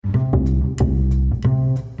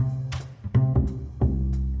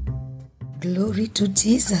Glory to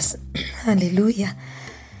Jesus. Hallelujah.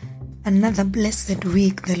 Another blessed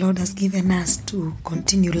week the Lord has given us to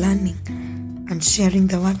continue learning and sharing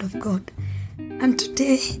the Word of God. And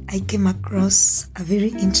today I came across a very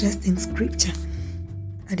interesting scripture,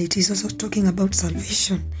 and it is also talking about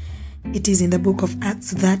salvation. It is in the book of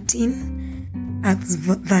Acts 13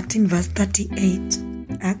 verse 38.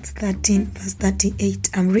 Acts 13 verse 38.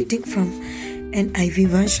 I'm reading from NIV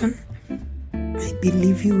version. I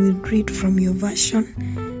believe you will read from your version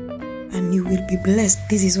and you will be blessed.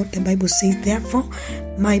 This is what the Bible says. Therefore,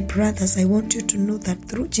 my brothers, I want you to know that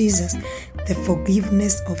through Jesus, the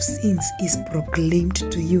forgiveness of sins is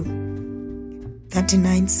proclaimed to you.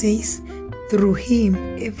 39 says, through him,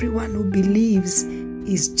 everyone who believes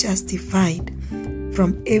is justified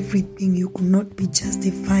from everything you could not be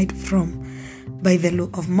justified from by the law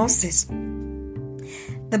of Moses.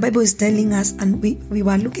 The Bible is telling us, and we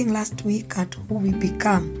were looking last week at who we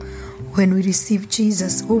become when we receive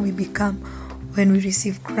Jesus, who we become when we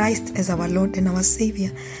receive Christ as our Lord and our Savior.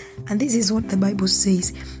 And this is what the Bible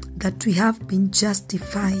says, that we have been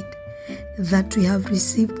justified, that we have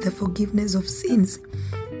received the forgiveness of sins.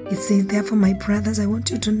 It says, therefore, my brothers, I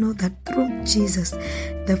want you to know that through Jesus,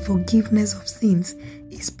 the forgiveness of sins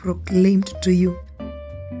is proclaimed to you.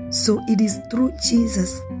 So it is through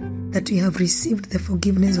Jesus that we have received the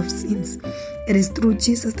forgiveness of sins. It is through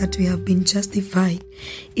Jesus that we have been justified.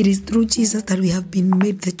 It is through Jesus that we have been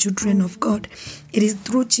made the children of God. It is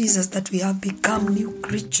through Jesus that we have become new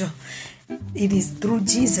creature. It is through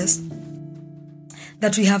Jesus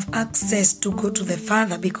that we have access to go to the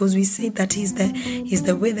Father, because we say that He's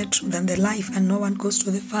the way, the truth, and the life, and no one goes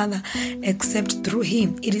to the Father except through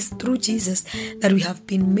Him. It is through Jesus that we have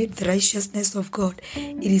been made the righteousness of God.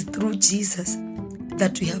 It is through Jesus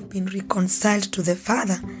that we have been reconciled to the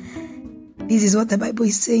Father. This is what the Bible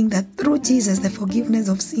is saying, that through Jesus, the forgiveness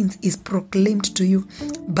of sins is proclaimed to you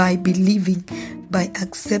by believing, by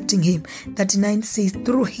accepting Him. 39 says,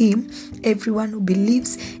 through Him, everyone who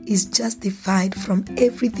believes is justified from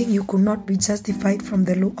everything you could not be justified from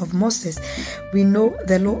the law of Moses. We know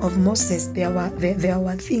the law of Moses, there were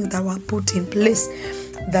things that were put in place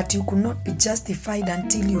that you could not be justified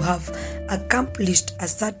until you have accomplished a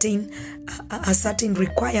certain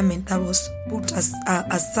requirement that was put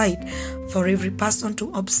aside for every person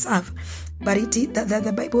to observe. But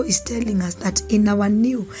the Bible is telling us that in our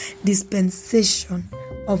new dispensation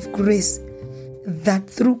of grace, that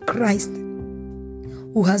through Christ,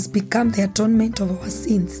 who has become the atonement of our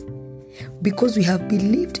sins, because we have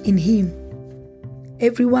believed in Him,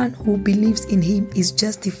 everyone who believes in Him is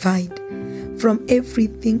justified from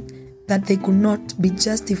everything that they could not be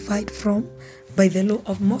justified from by the law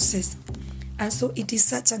of Moses. And so it is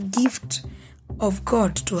such a gift of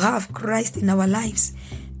God to have Christ in our lives,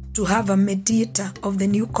 to have a mediator of the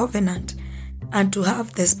new covenant, and to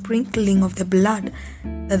have the sprinkling of the blood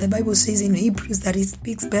that the Bible says in Hebrews that it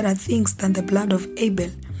speaks better things than the blood of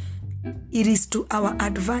Abel. It is to our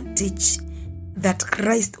advantage that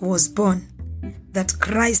Christ was born, that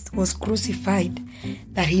Christ was crucified,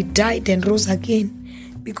 that He died and rose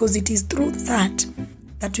again, because it is through that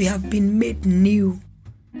we have been made new.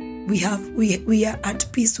 We are at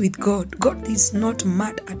peace with God. God is not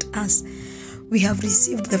mad at us. We have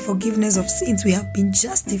received the forgiveness of sins. We have been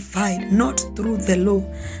justified not through the law,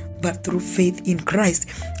 but through faith in Christ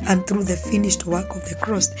and through the finished work of the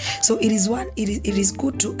cross. So it is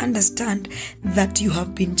good to understand that you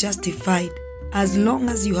have been justified. As long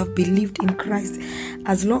as you have believed in Christ,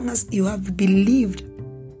 as long as you have believed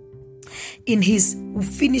in His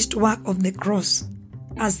finished work of the cross,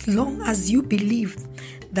 as long as you believe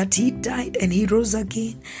that He died and He rose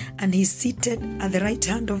again and He's seated at the right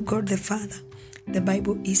hand of God the Father, the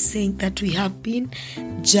Bible is saying that we have been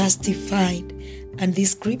justified. And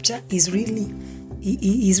this scripture is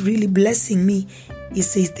really blessing me. It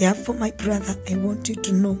says, therefore, my brother, I want you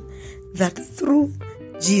to know that through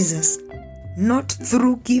Jesus, not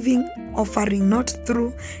through giving offering, not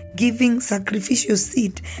through giving sacrificial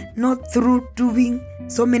seed, not through doing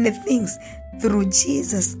so many things, through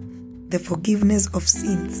Jesus, the forgiveness of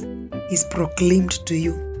sins is proclaimed to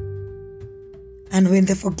you. And when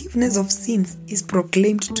the forgiveness of sins is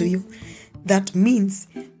proclaimed to you, that means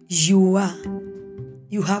you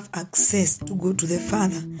have access to go to the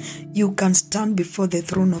Father. You can stand before the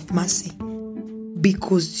throne of mercy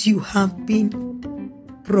because you have been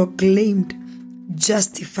proclaimed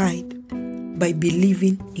justified by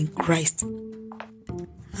believing in Christ.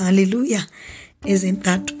 Hallelujah. Isn't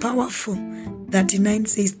that powerful? 39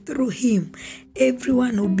 says, through Him,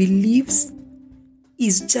 everyone who believes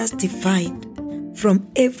is justified from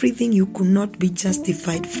everything you could not be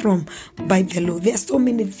justified from by the law. There are so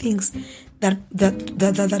many things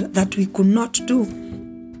that we could not do.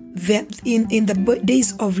 In the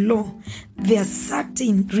days of law, there are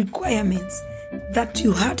certain requirements that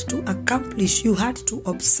you had to accomplish, you had to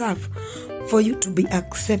observe for you to be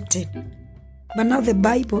accepted. But now the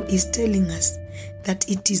Bible is telling us that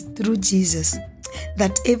it is through Jesus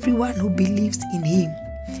that everyone who believes in him,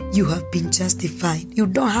 you have been justified. You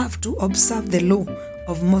don't have to observe the law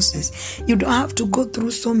of Moses. You don't have to go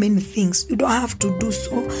through so many things. You don't have to do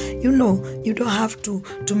so, you don't have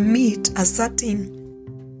to meet a certain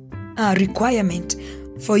requirement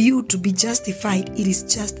for you to be justified. It is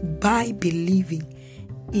just by believing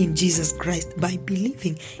in Jesus Christ, by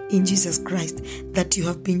believing in Jesus Christ, that you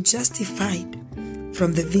have been justified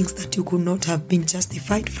from the things that you could not have been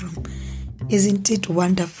justified from. Isn't it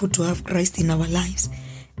wonderful to have Christ in our lives?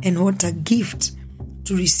 And what a gift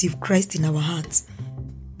to receive Christ in our hearts,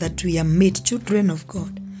 that we are made children of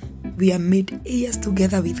God. We are made heirs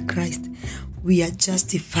together with Christ. We are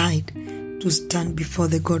justified to stand before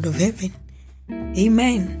the God of heaven.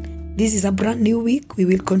 Amen. This is a brand new week. We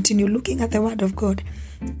will continue looking at the Word of God,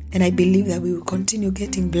 and I believe that we will continue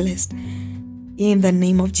getting blessed in the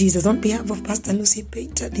name of Jesus. On behalf of Pastor Lucy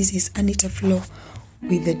Painter, this is Anita Flo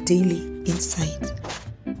with the Daily Insight.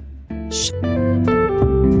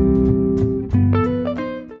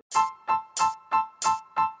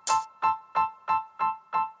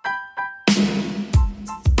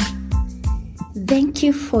 Thank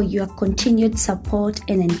you for your continued support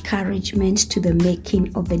and encouragement to the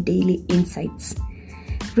making of the Daily Insights,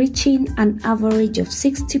 reaching an average of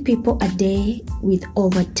 60 people a day with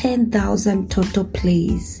over 10,000 total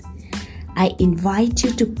plays. I invite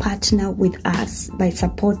you to partner with us by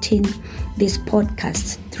supporting this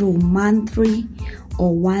podcast through monthly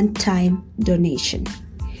or one-time donation.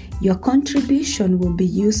 Your contribution will be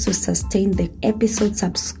used to sustain the episode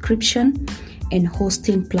subscription and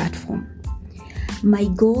hosting platform. My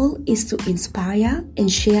goal is to inspire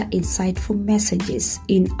and share insightful messages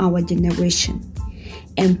in our generation,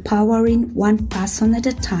 empowering one person at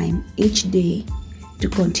a time each day to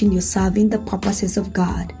continue serving the purposes of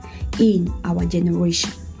God in our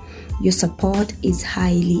generation. Your support is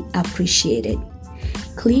highly appreciated.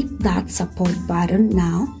 Click that support button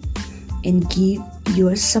now and give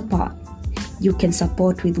your support. You can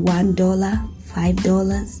support with $1,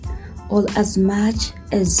 $5, or as much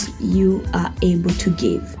as you are able to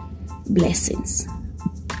give. Blessings.